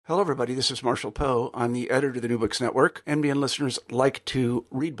Hello, everybody. This is Marshall Poe. I'm the editor of the New Books Network. NBN listeners like to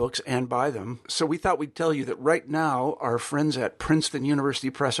read books and buy them. So we thought we'd tell you that right now, our friends at Princeton University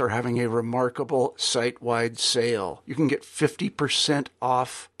Press are having a remarkable site-wide sale. You can get 50%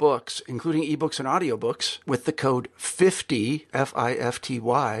 off books, including ebooks and audiobooks, with the code 50,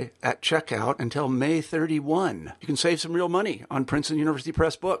 F-I-F-T-Y, at checkout until May 31. You can save some real money on Princeton University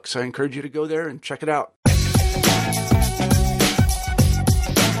Press books. I encourage you to go there and check it out.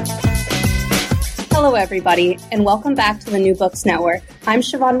 Hello, everybody, and welcome back to the New Books Network. I'm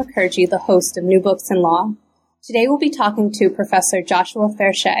Siobhan Mukherjee, the host of New Books in Law. Today we'll be talking to Professor Joshua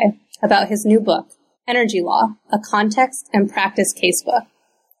Farshey about his new book, Energy Law, a Context and Practice Casebook.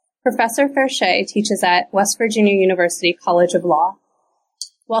 Professor Farshey teaches at West Virginia University College of Law.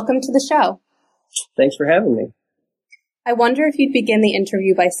 Welcome to the show. Thanks for having me. I wonder if you'd begin the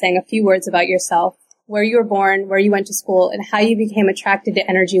interview by saying a few words about yourself, where you were born, where you went to school, and how you became attracted to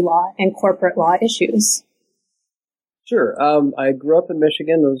energy law and corporate law issues. Sure. I grew up in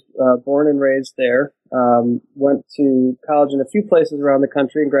Michigan, was born and raised there, went to college in a few places around the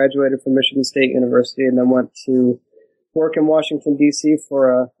country and graduated from Michigan State University, and then went to work in Washington, D.C.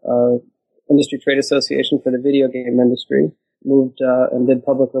 for a industry trade association for the video game industry. Moved and did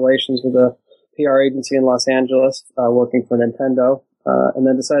public relations with a PR agency in Los Angeles, working for Nintendo. And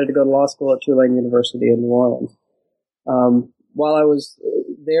then decided to go to law school at Tulane University in New Orleans. While I was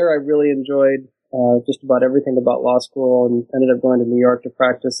there, I really enjoyed just about everything about law school, and ended up going to New York to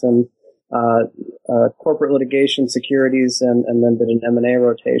practice in corporate litigation, securities, and then did an M&A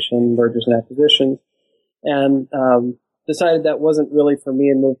rotation, mergers and acquisitions, and decided that wasn't really for me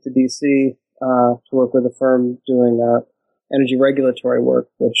and moved to D.C. To work with a firm doing energy regulatory work,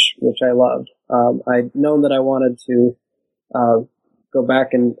 which I loved. I'd known that I wanted to go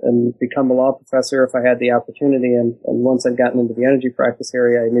back and become a law professor if I had the opportunity. And once I'd gotten into the energy practice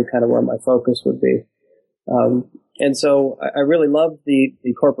area, I knew kind of where my focus would be. And so I really loved the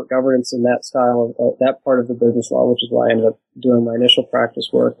corporate governance in that style of that part of the business law, which is why I ended up doing my initial practice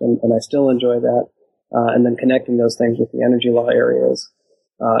work. And I still enjoy that. And then connecting those things with the energy law areas,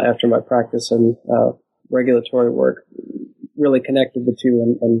 after my practice and, regulatory work really connected the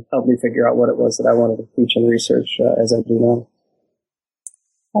two and helped me figure out what it was that I wanted to teach and research, as I do now.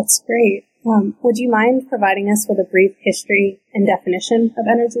 That's great. Would you mind providing us with a brief history and definition of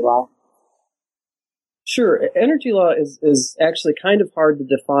energy law? Sure. Energy law is actually kind of hard to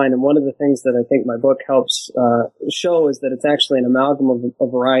define, and one of the things that I think my book helps show is that it's actually an amalgam of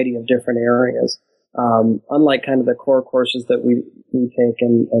a variety of different areas. Unlike kind of the core courses that we take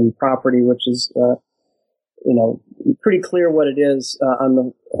in property, which is pretty clear what it is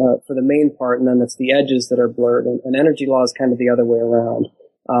for the main part, and then it's the edges that are blurred. And energy law is kind of the other way around.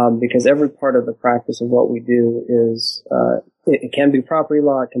 Because every part of the practice of what we do is, it can be property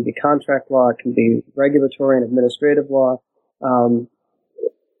law, it can be contract law, it can be regulatory and administrative law, and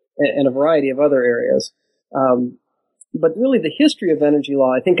a variety of other areas. But really the history of energy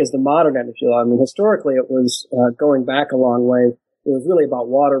law, I think, is the modern energy law. I mean, historically it was, going back a long way, it was really about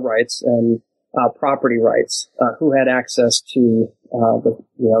water rights and, property rights, who had access to,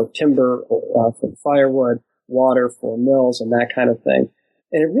 timber, for firewood, water for mills and that kind of thing.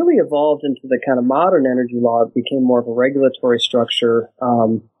 And it really evolved into the kind of modern energy law. It became more of a regulatory structure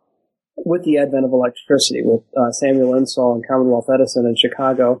with the advent of electricity, with Samuel Insull and Commonwealth Edison in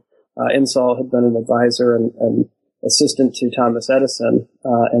Chicago. Insull had been an advisor and assistant to Thomas Edison,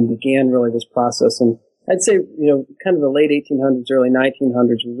 and began really this process. And I'd say, kind of the late 1800s, early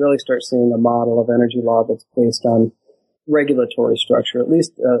 1900s, we really start seeing a model of energy law that's based on regulatory structure, at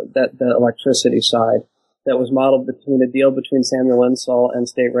least the electricity side. That was modeled between a deal between Samuel Insull and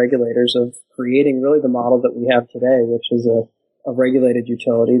state regulators of creating really the model that we have today, which is a regulated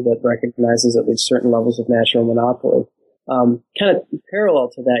utility that recognizes at least certain levels of national monopoly. Kind of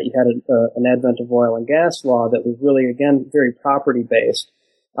parallel to that, you had an advent of oil and gas law that was really, again, very property based.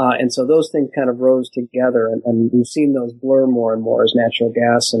 And so those things kind of rose together, and we've seen those blur more and more as natural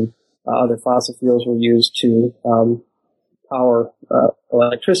gas and other fossil fuels were used to power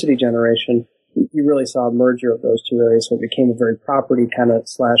electricity generation. You really saw a merger of those two areas, so it became a very property kind of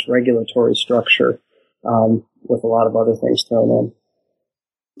 / regulatory structure, with a lot of other things thrown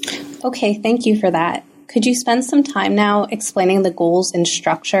in. Okay, thank you for that. Could you spend some time now explaining the goals and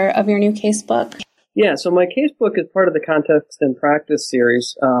structure of your new casebook? Yeah, so my casebook is part of the Context and Practice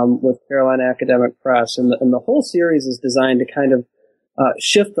series with Carolina Academic Press, and the whole series is designed to kind of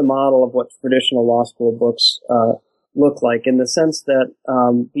shift the model of what traditional law school books look like, in the sense that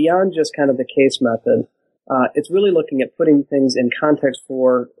beyond just kind of the case method, It's really looking at putting things in context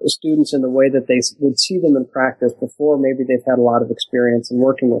for students in the way that they would see them in practice before maybe they've had a lot of experience in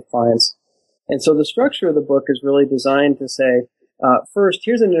working with clients. And so the structure of the book is really designed to say, first,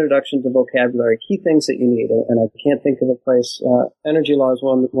 here's an introduction to vocabulary, key things that you need. And I can't think of a place. Energy law is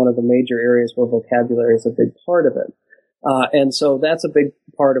one of the major areas where vocabulary is a big part of it. And so that's a big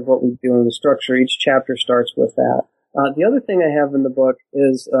part of what we do in the structure. Each chapter starts with that. The other thing I have in the book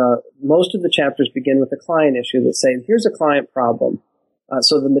is most of the chapters begin with a client issue that say, here's a client problem.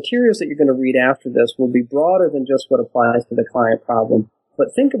 So the materials that you're going to read after this will be broader than just what applies to the client problem.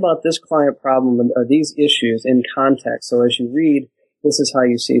 But think about this client problem or these issues in context. So as you read, this is how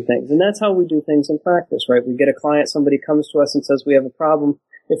you see things. And that's how we do things in practice, right? We get a client, somebody comes to us and says, we have a problem.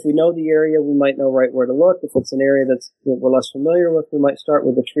 If we know the area, we might know right where to look. If it's an area that we're less familiar with, we might start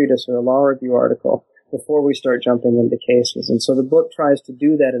with a treatise or a law review article before we start jumping into cases. And so the book tries to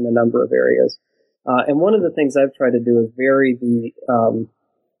do that in a number of areas. And one of the things I've tried to do is vary the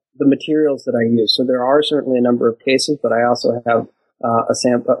materials that I use. So there are certainly a number of cases, but I also have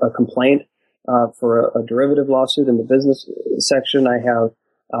a complaint for a derivative lawsuit in the business section. I have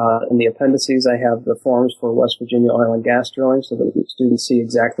in the appendices, I have the forms for West Virginia oil and gas drilling so that students see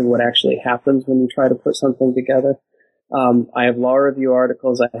exactly what actually happens when you try to put something together. I have law review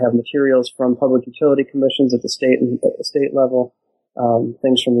articles. I have materials from public utility commissions at the state level,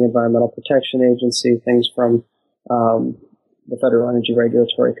 things from the Environmental Protection Agency, things from the Federal Energy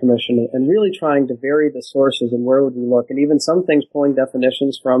Regulatory Commission, and really trying to vary the sources and where would we look, and even some things pulling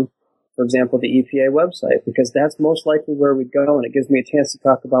definitions from, for example, the EPA website, because that's most likely where we'd go, and it gives me a chance to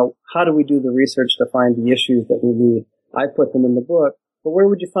talk about how do we do the research to find the issues that we need. I put them in the book, but where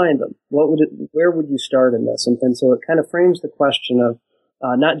would you find them? Where would you start in this? And so it kind of frames the question of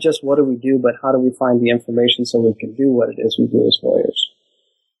not just what do we do, but how do we find the information so we can do what it is we do as lawyers.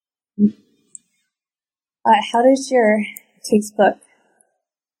 How does your casebook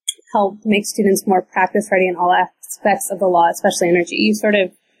help make students more practice ready in all aspects of the law, especially energy? You sort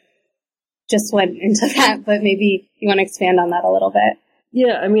of just went into that, but maybe you want to expand on that a little bit.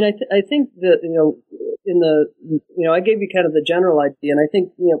 Yeah, I mean, I think that, I gave you kind of the general idea, and I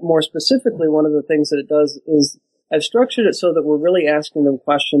think, more specifically, one of the things that it does is I've structured it so that we're really asking them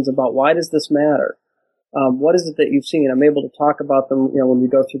questions about why does this matter? What is it that you've seen? I'm able to talk about them, when we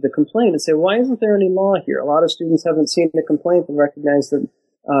go through the complaint and say, why isn't there any law here? A lot of students haven't seen the complaint and recognize that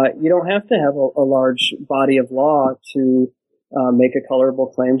you don't have to have a large body of law to make a colorable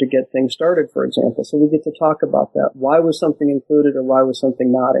claim to get things started, for example. So we get to talk about that. Why was something included or why was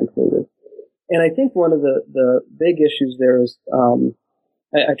something not included? And I think one of the big issues there is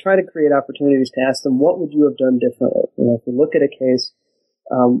I try to create opportunities to ask them, what would you have done differently? If you look at a case,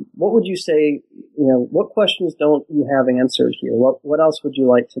 what would you say, what questions don't you have answered here? What else would you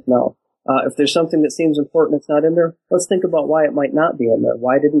like to know? If there's something that seems important that's not in there, let's think about why it might not be in there.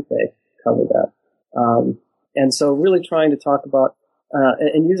 Why didn't they cover that? And so really trying to talk about,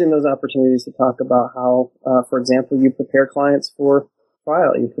 and using those opportunities to talk about how, for example, you prepare clients for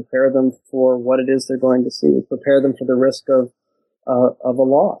trial. You prepare them for what it is they're going to see. You prepare them for the risk of a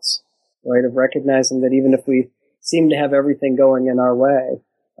loss, right? Of recognizing that even if we seem to have everything going in our way,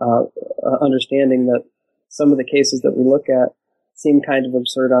 understanding that some of the cases that we look at seem kind of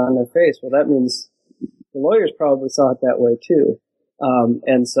absurd on their face. Well, that means the lawyers probably saw it that way too.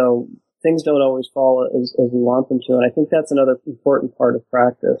 And so things don't always fall as we want them to. And I think that's another important part of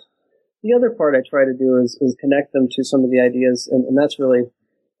practice. The other part I try to do is connect them to some of the ideas. And that's really,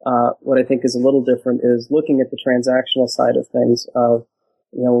 what I think is a little different is looking at the transactional side of things of,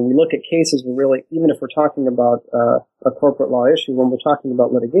 when we look at cases, we're really, even if we're talking about a corporate law issue, when we're talking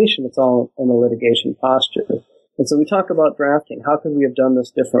about litigation, it's all in a litigation posture. And so we talk about drafting. How could we have done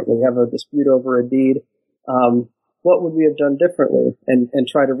this differently? We have a dispute over a deed. What would we have done differently? And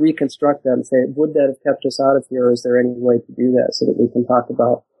try to reconstruct that and say, would that have kept us out of here? Or is there any way to do that so that we can talk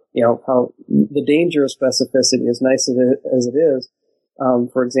about, how the danger of specificity, as nice as it is,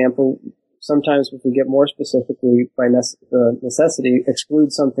 for example, sometimes if we get more specifically by necessity,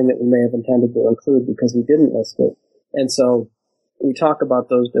 exclude something that we may have intended to include because we didn't list it. And so we talk about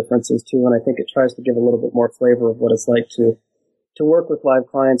those differences too, and I think it tries to give a little bit more flavor of what it's like to work with live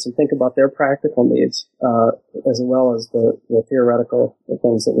clients and think about their practical needs, as well as the theoretical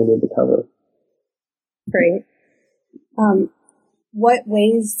things that we need to cover. Great. What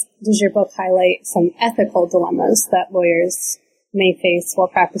ways does your book highlight some ethical dilemmas that lawyers may face while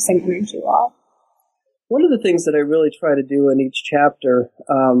practicing energy law? One of the things that I really try to do in each chapter,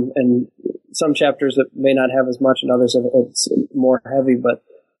 and some chapters that may not have as much and others it's more heavy, but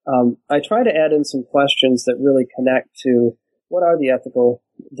I try to add in some questions that really connect to what are the ethical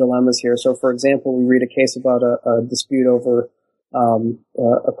dilemmas here. So, for example, we read a case about a dispute over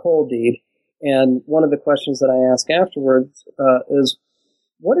a coal deed, and one of the questions that I ask afterwards is,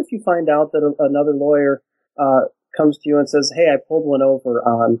 what if you find out that another lawyer comes to you and says, hey, I pulled one over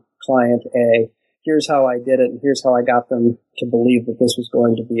on client A. Here's how I did it, and here's how I got them to believe that this was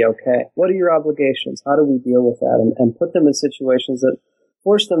going to be okay. What are your obligations? How do we deal with that? And put them in situations that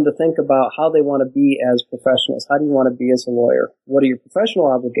force them to think about how they want to be as professionals. How do you want to be as a lawyer? What are your professional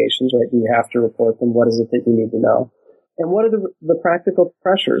obligations, right? Do you have to report them? What is it that you need to know? And what are the practical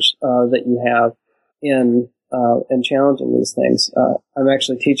pressures that you have in challenging these things? I'm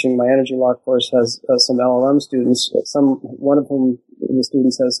actually teaching, my energy law course has some LLM students. One of whom, the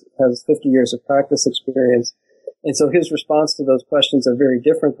students has 50 years of practice experience. And so his response to those questions are very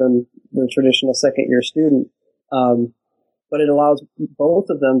different than the traditional second-year student. But it allows both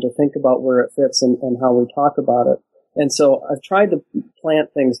of them to think about where it fits and how we talk about it. And so I've tried to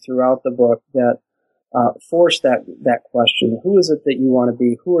plant things throughout the book that force that question. Who is it that you want to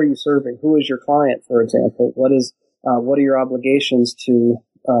be? Who are you serving? Who is your client, for example? What are your obligations to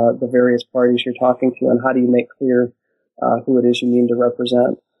the various parties you're talking to, and how do you make clear who it is you mean to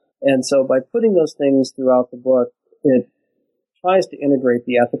represent? And so by putting those things throughout the book, it tries to integrate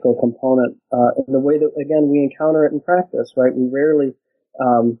the ethical component in the way that, again, we encounter it in practice, right? We rarely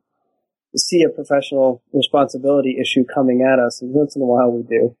see a professional responsibility issue coming at us, and once in a while we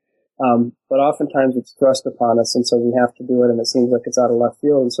do. But oftentimes it's thrust upon us, and so we have to do it, and it seems like it's out of left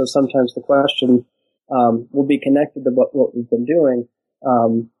field. And so sometimes the question will be connected to what we've been doing,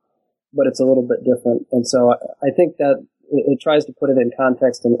 but it's a little bit different. And so I think that it tries to put it in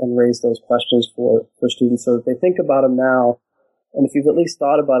context and raise those questions for students so that they think about them now. And if you've at least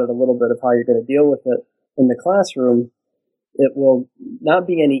thought about it a little bit of how you're going to deal with it in the classroom, it will not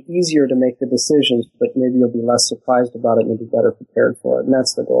be any easier to make the decisions, but maybe you'll be less surprised about it and you'll be better prepared for it. And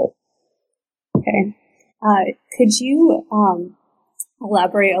that's the goal. Okay. Could you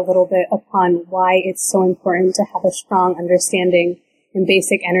elaborate a little bit upon why it's so important to have a strong understanding in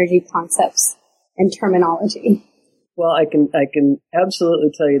basic energy concepts and terminology? Well, I can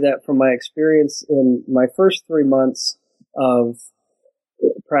absolutely tell you that from my experience in my first 3 months of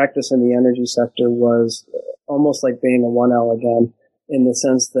practice in the energy sector was almost like being a 1L again, in the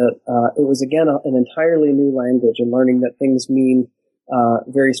sense that it was, again, an entirely new language, and learning that things mean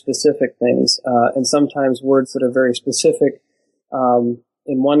very specific things. And sometimes words that are very specific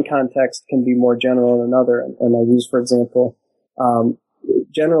in one context can be more general in another. And I use, for example,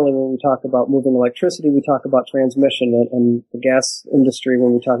 generally when we talk about moving electricity, we talk about transmission. And the gas industry,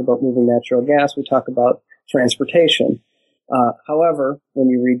 when we talk about moving natural gas, we talk about transportation. However, when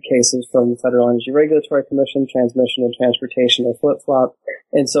you read cases from the Federal Energy Regulatory Commission, transmission and transportation are flip-flop.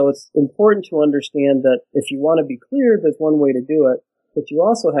 And so it's important to understand that if you want to be clear, there's one way to do it, but you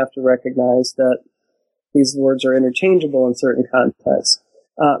also have to recognize that these words are interchangeable in certain contexts.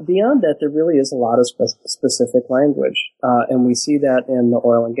 Beyond that, there really is a lot of specific language. And we see that in the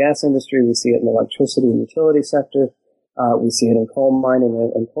oil and gas industry. We see it in the electricity and utility sector. We see it in coal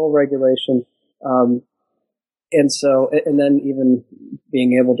mining and coal regulation. And then even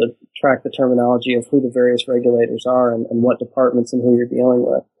being able to track the terminology of who the various regulators are and what departments and who you're dealing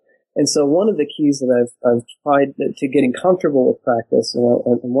with. And so one of the keys that I've tried to getting comfortable with practice,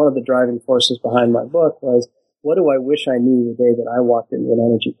 and one of the driving forces behind my book was, what do I wish I knew the day that I walked into an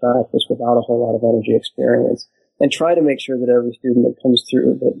energy practice without a whole lot of energy experience? And try to make sure that every student that comes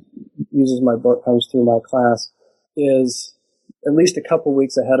through, that uses my book, comes through my class, is at least a couple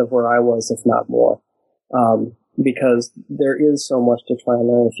weeks ahead of where I was, if not more. Because there is so much to try and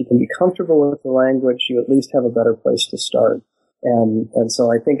learn. If you can be comfortable with the language, you at least have a better place to start. And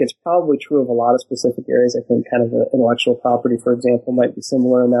so I think it's probably true of a lot of specific areas. I think kind of the intellectual property, for example, might be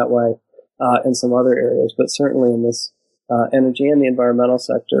similar in that way, in some other areas. But certainly in this energy and the environmental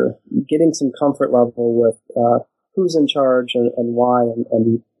sector, getting some comfort level with who's in charge and why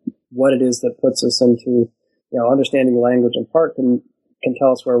and what it is that puts us into, understanding the language in part can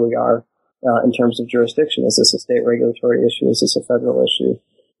tell us where we are in terms of jurisdiction. Is this a state regulatory issue? Is this a federal issue?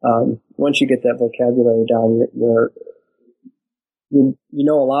 Once you get that vocabulary down, you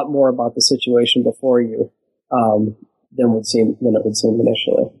know a lot more about the situation before you than it would seem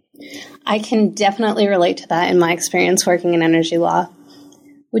initially. I can definitely relate to that in my experience working in energy law.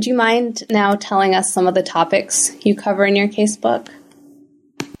 Would you mind now telling us some of the topics you cover in your case book?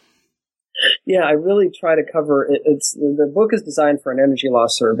 Yeah, I really try to cover it. The book is designed for an energy law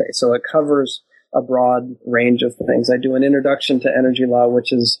survey, so it covers a broad range of things. I do an introduction to energy law,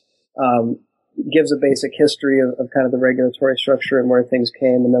 which is gives a basic history of kind of the regulatory structure and where things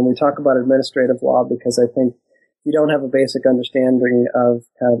came, and then we talk about administrative law because I think you don't have a basic understanding of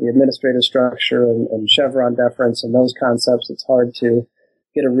kind of the administrative structure and Chevron deference and those concepts, it's hard to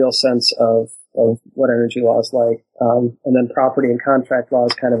get a real sense of what energy law is like. And then property and contract law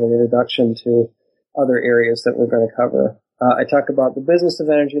is kind of an introduction to other areas that we're going to cover. I talk about the business of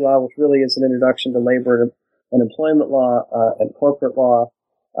energy law, which really is an introduction to labor and employment law and corporate law,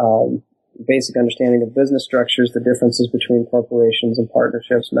 basic understanding of business structures, the differences between corporations and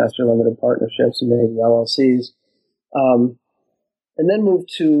partnerships, master limited partnerships, and maybe LLCs. And then move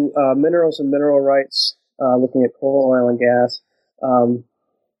to minerals and mineral rights, looking at coal, oil, and gas,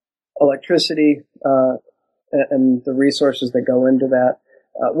 electricity, and the resources that go into that.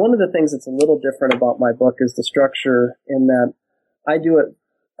 One of the things that's a little different about my book is the structure, in that I do it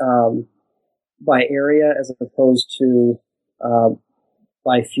by area as opposed to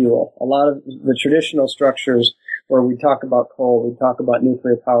by fuel. A lot of the traditional structures where we talk about coal, we talk about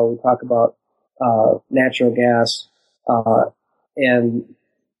nuclear power, we talk about natural gas, and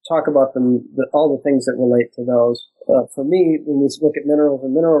talk about all the things that relate to those. For me, when we look at minerals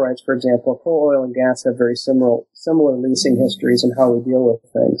and mineral rights, for example, coal, oil, and gas have very similar leasing histories and how we deal with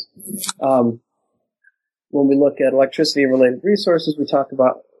things. When we look at electricity and related resources, we talk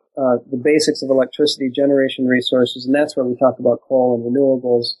about the basics of electricity generation resources, and that's where we talk about coal and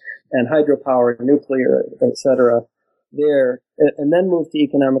renewables and hydropower, nuclear, etc. there, and then move to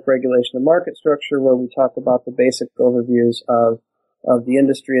economic regulation and market structure, where we talk about the basic overviews of the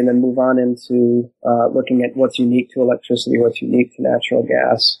industry, and then move on into looking at what's unique to electricity, what's unique to natural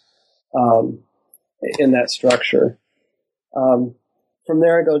gas in that structure. From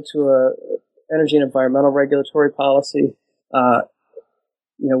there, I go to energy and environmental regulatory policy.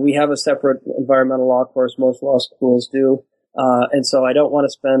 We have a separate environmental law course. Most law schools do. And so I don't want to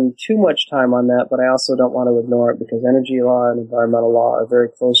spend too much time on that, but I also don't want to ignore it, because energy law and environmental law are very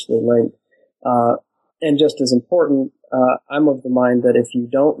closely linked. And just as important, I'm of the mind that if you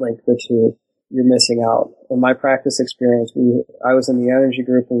don't link the two, you're missing out. In my practice experience, I was in the energy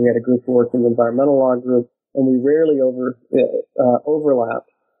group, and we had a group who worked in the environmental law group, and we rarely overlapped.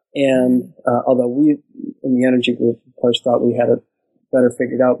 And although we in the energy group, of course, thought we had it better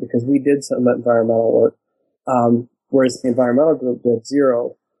figured out because we did some environmental work, whereas the environmental group did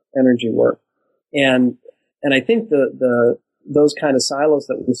zero energy work. And I think those kind of silos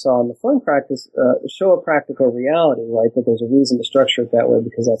that we saw in the firm practice show a practical reality, right? That there's a reason to structure it that way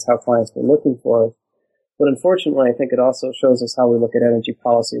because that's how clients were looking for it. But unfortunately, I think it also shows us how we look at energy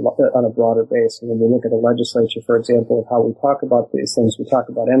policy on a broader base. And when we look at the legislature, for example, of how we talk about these things, we talk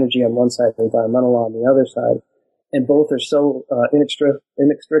about energy on one side and environmental law on the other side. And both are so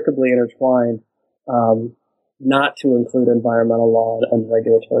inextricably intertwined not to include environmental law and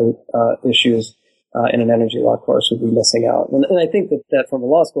regulatory issues in an energy law course would be missing out. And I think that from a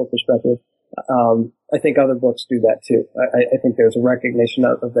law school perspective, I think other books do that too. I think there's a recognition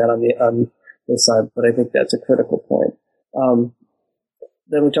of that on this side, but I think that's a critical point.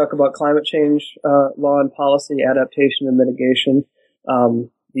 Then we talk about climate change law and policy, adaptation and mitigation,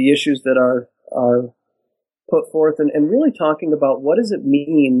 the issues that are put forth, and really talking about what does it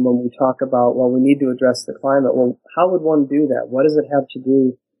mean when we talk about, well, we need to address the climate. Well, how would one do that? What does it have to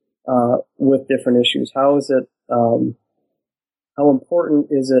do with different issues? How is it, how important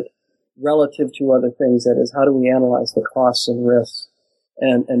is it relative to other things? That is, how do we analyze the costs and risks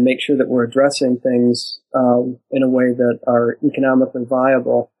and make sure that we're addressing things in a way that are economically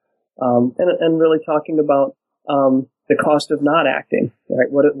viable, and really talking about the cost of not acting, right?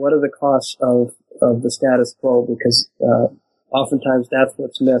 What are the costs of the status quo? Because oftentimes that's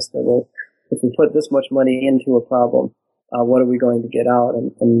what's missed. That if we put this much money into a problem, what are we going to get out?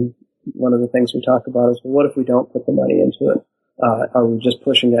 And one of the things we talk about is, well, what if we don't put the money into it? Are we just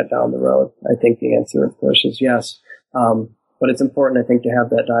pushing that down the road? I think the answer, of course, is yes. But it's important, I think, to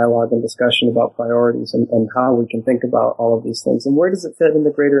have that dialogue and discussion about priorities and how we can think about all of these things. And where does it fit in the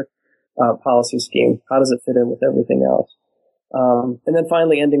greater policy scheme? How does it fit in with everything else? And then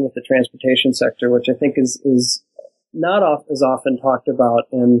finally ending with the transportation sector, which I think is not as often talked about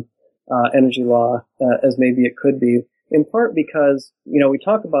in energy law as maybe it could be, in part because, we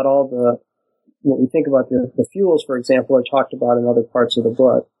talk about what we think about the fuels, for example, are talked about in other parts of the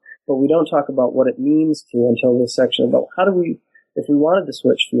book, but we don't talk about what it means to until this section about how do we, if we wanted to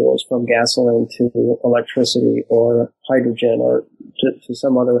switch fuels from gasoline to electricity or hydrogen or to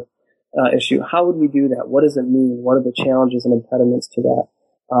some other issue, how would we do that? What does it mean? What are the challenges and impediments to that?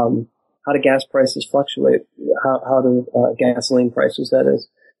 How do gas prices fluctuate? How do gasoline prices, that is?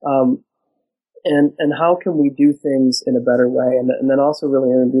 And how can we do things in a better way? And then also really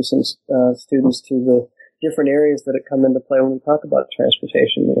introducing students to different areas that come into play when we talk about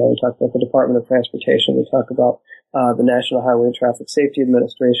transportation. We talk about the Department of Transportation. We talk about the National Highway and Traffic Safety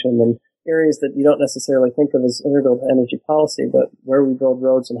Administration, and areas that you don't necessarily think of as integral to energy policy, but where we build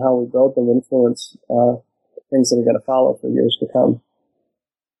roads and how we build them influence things that are going to follow for years to come.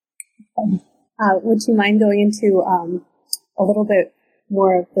 Would you mind going into a little bit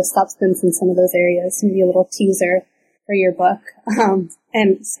more of the substance in some of those areas, maybe a little teaser for your book,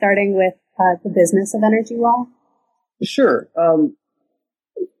 and starting with the business of energy law? Sure.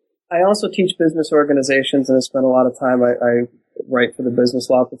 I also teach business organizations, and I spend a lot of time. I write for the Business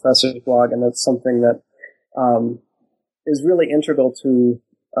Law Professor's blog, and that's something that is really integral to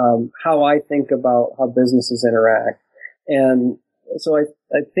how I think about how businesses interact. And so I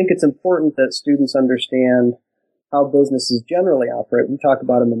think it's important that students understand how businesses generally operate. We talk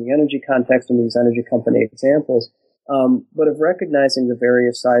about them in the energy context and these energy company examples, but of recognizing the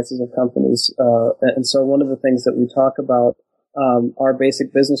various sizes of companies. And so one of the things that we talk about are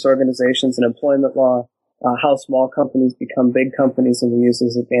basic business organizations and employment law, how small companies become big companies, and we use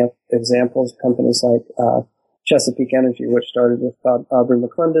as examples companies like Chesapeake Energy, which started with Aubrey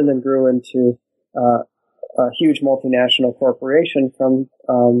McClendon and grew into a huge multinational corporation from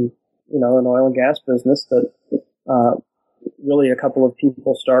an oil and gas business that really a couple of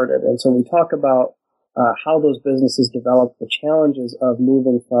people started. And so we talk about how those businesses develop, the challenges of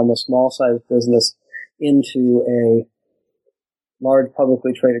moving from a small-sized business into a large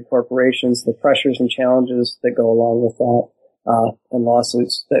publicly traded corporations, the pressures and challenges that go along with that, and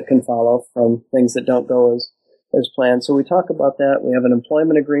lawsuits that can follow from things that don't go as planned. So we talk about that. We have an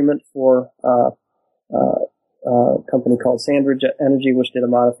employment agreement for a company called Sandridge Energy, which did a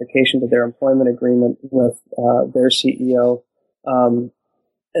modification to their employment agreement with their CEO,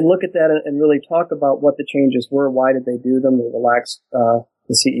 and look at that and really talk about what the changes were. Why did they do them? They relaxed the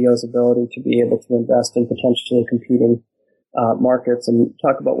CEO's ability to be able to invest in potentially competing markets, and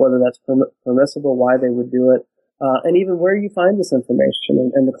talk about whether that's permissible, why they would do it, and even where you find this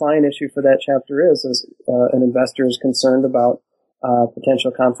information. And the client issue for that chapter is an investor is concerned about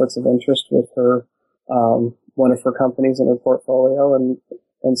potential conflicts of interest with her one of her companies in her portfolio,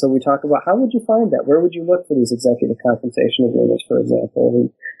 and so we talk about how would you find that? Where would you look for these executive compensation agreements, for example? We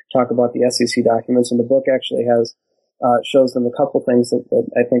talk about the SEC documents, and the book actually has shows them a couple things that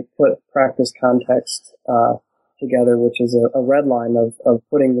I think put practice context together, which is a red line of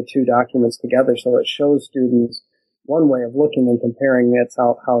putting the two documents together. So it shows students one way of looking and comparing it,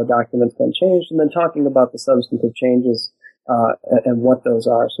 how a document's been changed, and then talking about the substantive changes and what those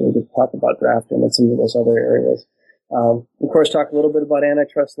are. So we could talk about drafting and some of those other areas. Of course, talk a little bit about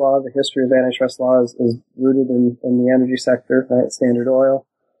antitrust law. The history of antitrust law is rooted in the energy sector, right? Standard Oil.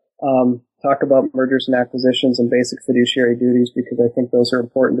 Talk about mergers and acquisitions and basic fiduciary duties, because I think those are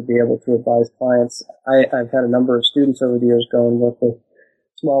important to be able to advise clients. I've had a number of students over the years go and work with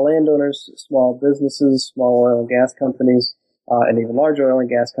small landowners, small businesses, small oil and gas companies, and even large oil and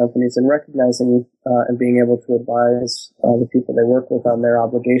gas companies, and recognizing and being able to advise the people they work with on their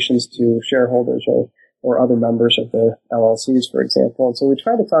obligations to shareholders or other members of the LLCs, for example. And so we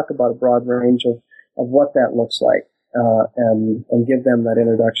try to talk about a broad range of what that looks like, and give them that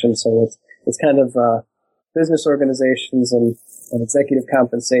introduction. So it's kind of business organizations and executive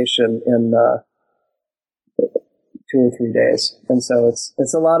compensation in 2 or 3 days. And so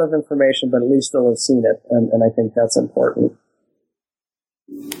it's a lot of information, but at least they'll have seen it, and I think that's important.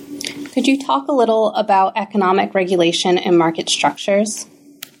 Could you talk a little about economic regulation and market structures?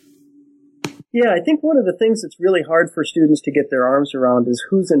 Yeah, I think one of the things that's really hard for students to get their arms around is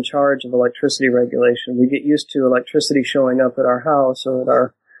who's in charge of electricity regulation. We get used to electricity showing up at our house or at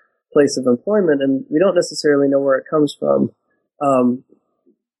our place of employment, and we don't necessarily know where it comes from.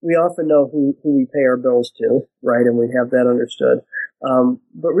 We often know who we pay our bills to, right, and we have that understood.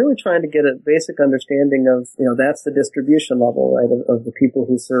 But really trying to get a basic understanding of, that's the distribution level, right, of the people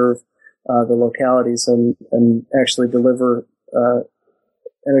who serve the localities and actually deliver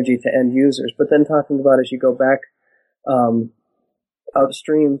energy to end users. But then talking about, as you go back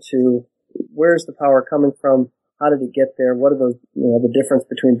upstream to where's the power coming from, how did it get there, what are those, the difference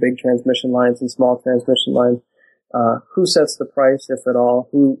between big transmission lines and small transmission lines, who sets the price, if at all,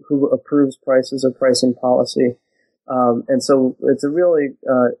 who approves prices or pricing policy. And so it's a really,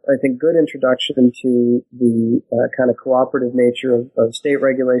 I think, good introduction to the kind of cooperative nature of state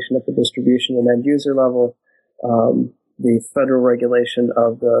regulation at the distribution and end user level, the federal regulation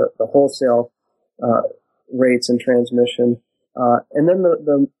of the wholesale rates and transmission, and then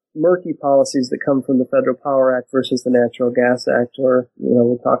the murky policies that come from the Federal Power Act versus the Natural Gas Act, or,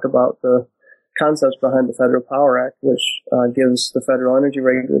 we'll talk about the concepts behind the Federal Power Act, which gives the Federal Energy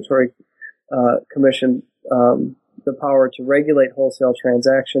Regulatory Commission the power to regulate wholesale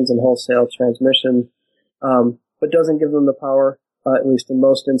transactions and wholesale transmission, but doesn't give them the power, at least in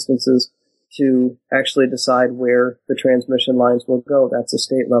most instances, to actually decide where the transmission lines will go. That's a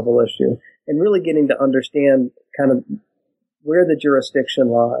state level issue. And really getting to understand kind of where the jurisdiction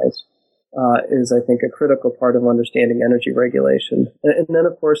lies is, I think, a critical part of understanding energy regulation. And then,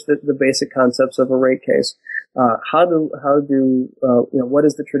 of course, the basic concepts of a rate case. What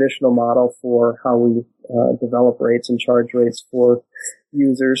is the traditional model for how we develop rates and charge rates for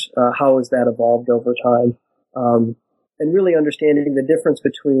users? How has that evolved over time? And really understanding the difference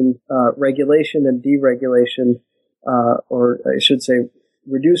between regulation and deregulation, or I should say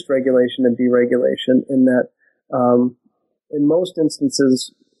reduced regulation and deregulation, in that in most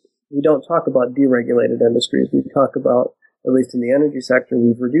instances, we don't talk about deregulated industries. We talk about, at least in the energy sector,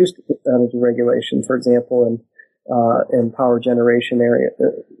 we've reduced energy regulation, for example, in power generation area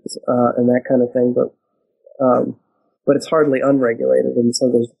and that kind of thing. But it's hardly unregulated, and so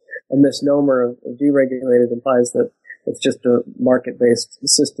there's a misnomer of deregulated implies that it's just a market-based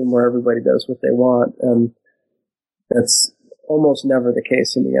system where everybody does what they want, and that's almost never the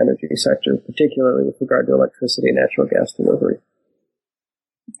case in the energy sector, particularly with regard to electricity and natural gas delivery.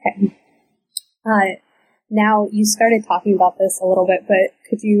 Okay. Now, you started talking about this a little bit, but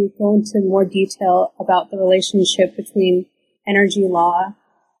could you go into more detail about the relationship between energy law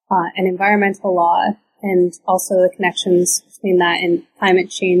and environmental law, and also the connections between that and climate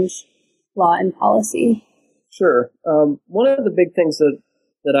change law and policy? Sure. One of the big things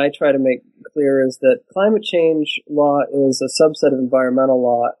that I try to make clear is that climate change law is a subset of environmental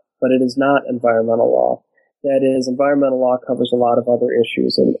law, but it is not environmental law. That is, environmental law covers a lot of other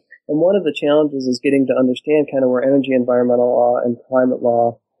issues. And one of the challenges is getting to understand kind of where energy environmental law and climate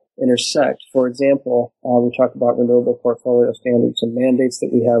law intersect. For example, we talk about renewable portfolio standards and mandates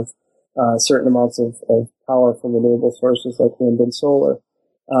that we have certain amounts of power from renewable sources like wind and solar.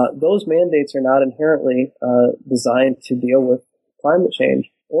 Those mandates are not inherently designed to deal with climate change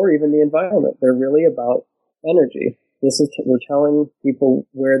or even the environment. They're really about energy. We're telling people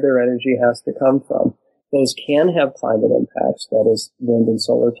where their energy has to come from. Those can have climate impacts. That is, wind and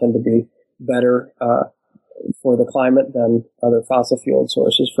solar tend to be better for the climate than other fossil fuel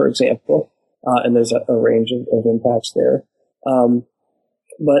sources, for example. And there's a range of impacts there.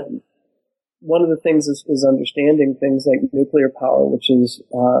 But one of the things is understanding things like nuclear power, which is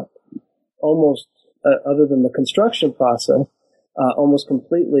almost, other than the construction process, almost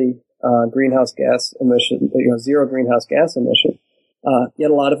completely greenhouse gas emission, zero greenhouse gas emission. Yet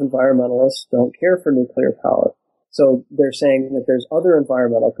a lot of environmentalists don't care for nuclear power. So they're saying that there's other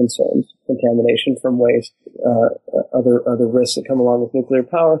environmental concerns, contamination from waste, other risks that come along with nuclear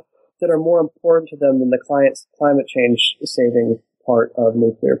power that are more important to them than the climate change saving part of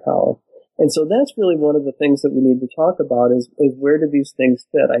nuclear power. And so that's really one of the things that we need to talk about is where do these things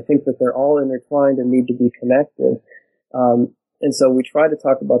fit? I think that they're all intertwined and need to be connected. And so we try to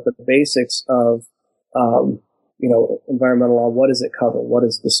talk about the basics of, environmental law. What does it cover? What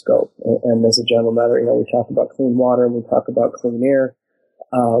is the scope? And as a general matter, we talk about clean water and we talk about clean air.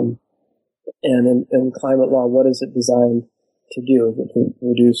 And in climate law, what is it designed to do? To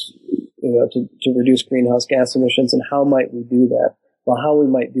reduce, to reduce greenhouse gas emissions, and how might we do that? Well, how we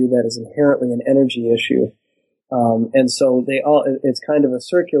might do that is inherently an energy issue. And so it's kind of a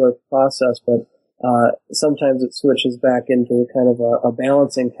circular process, but sometimes it switches back into kind of a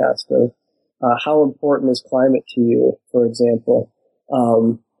balancing test of how important is climate to you, for example,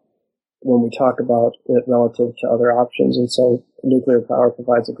 when we talk about it relative to other options. And so nuclear power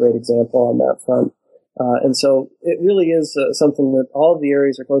provides a great example on that front. And so it really is something that all of the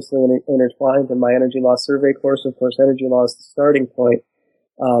areas are closely intertwined. In my energy law survey course, of course, energy law is the starting point.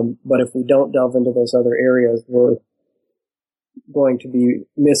 But if we don't delve into those other areas, we're going to be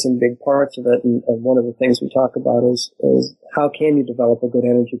missing big parts of it. And one of the things we talk about is how can you develop a good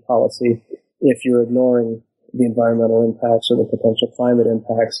energy policy if you're ignoring the environmental impacts or the potential climate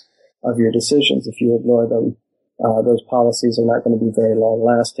impacts of your decisions? If you ignore them, those policies are not going to be very long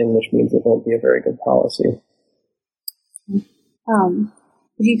lasting, which means it won't be a very good policy. Could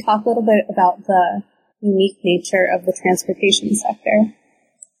you talk a little bit about the unique nature of the transportation sector?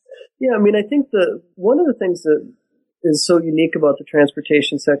 Yeah, I think one of the things that is so unique about the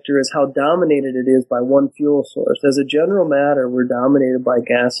transportation sector is how dominated it is by one fuel source. As a general matter, we're dominated by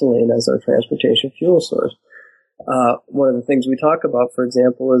gasoline as our transportation fuel source. One of the things we talk about, for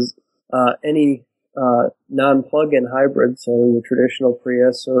example, is any non-plug-in hybrid, so your traditional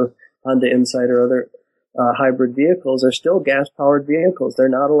Prius or Honda Insight or other hybrid vehicles are still gas-powered vehicles. They're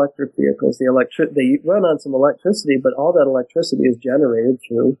not electric vehicles. They run on some electricity, but all that electricity is generated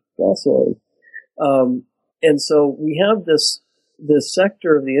through gasoline. And so we have this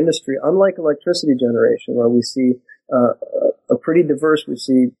sector of the industry, unlike electricity generation, where we see a pretty diverse. We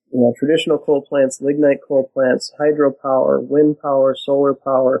see traditional coal plants, lignite coal plants, hydropower, wind power, solar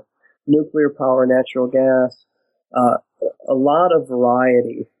power, nuclear power, natural gas. A lot of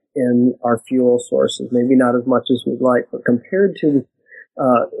variety in our fuel sources. Maybe not as much as we'd like, but compared to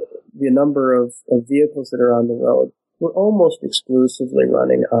the number of vehicles that are on the road, we're almost exclusively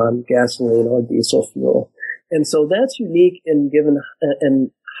running on gasoline or diesel fuel. And so that's unique in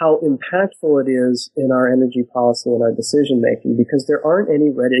how impactful it is in our energy policy and our decision making, because there aren't any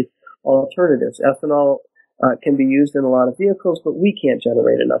ready alternatives. Ethanol can be used in a lot of vehicles, but we can't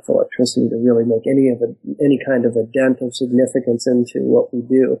generate enough electricity to really make any kind of a dent of significance into what we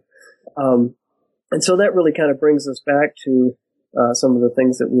do. And so that really kind of brings us back to some of the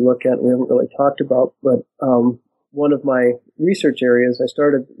things that we look at and we haven't really talked about. But one of my research areas, I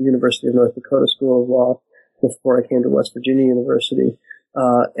started at the University of North Dakota School of Law before I came to West Virginia University.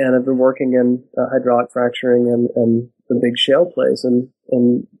 And I've been working in hydraulic fracturing and the big shale plays. And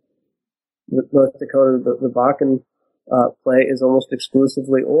in North Dakota, the Bakken play is almost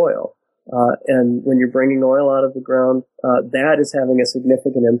exclusively oil. And when you're bringing oil out of the ground, that is having a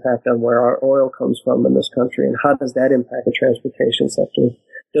significant impact on where our oil comes from in this country. And how does that impact the transportation sector?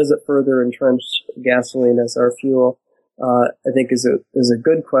 Does it further entrench gasoline as our fuel? I think is a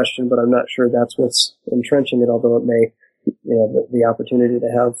good question, but I'm not sure that's what's entrenching it, although it may, the opportunity to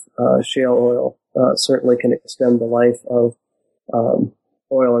have shale oil certainly can extend the life of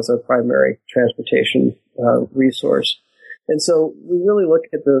oil as a primary transportation resource. And so we really look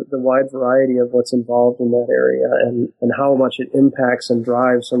at the wide variety of what's involved in that area and how much it impacts and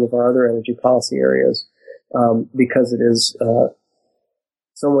drives some of our other energy policy areas, because it is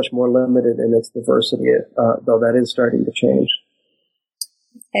so much more limited in its diversity, though that is starting to change.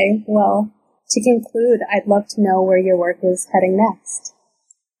 Okay, well, to conclude, I'd love to know where your work is heading next.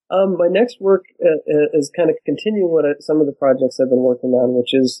 My next work is kind of continuing some of the projects I've been working on,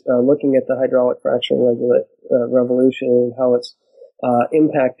 which is looking at the hydraulic fracturing revolution and how it's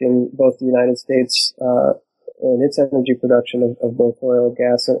impacting both the United States and its energy production of both oil and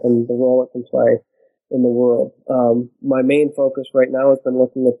gas and the role it can play in the world. My main focus right now has been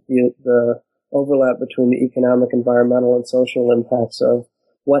looking at the overlap between the economic, environmental, and social impacts of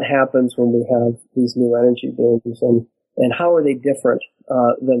what happens when we have these new energy booms and how are they different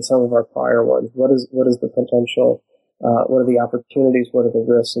than some of our prior ones? What is the potential? What are the opportunities? What are the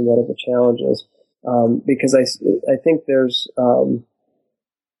risks? And what are the challenges? Because I think there's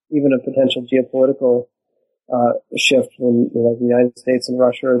even a potential geopolitical shift when the United States and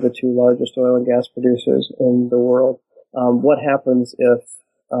Russia are the two largest oil and gas producers in the world. What happens if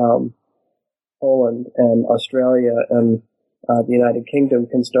Poland and Australia and the United Kingdom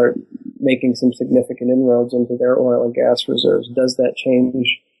can start making some significant inroads into their oil and gas reserves? Does that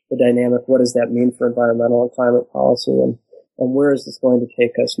change the dynamic? What does that mean for environmental and climate policy? And where is this going to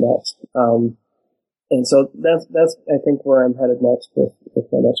take us next? And so that's I think where I'm headed next with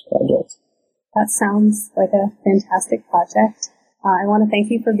my next projects. That sounds like a fantastic project. I want to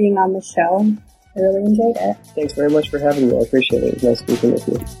thank you for being on the show. I really enjoyed it. Thanks very much for having me. I appreciate it. It was nice speaking with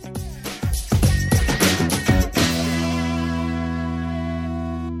you.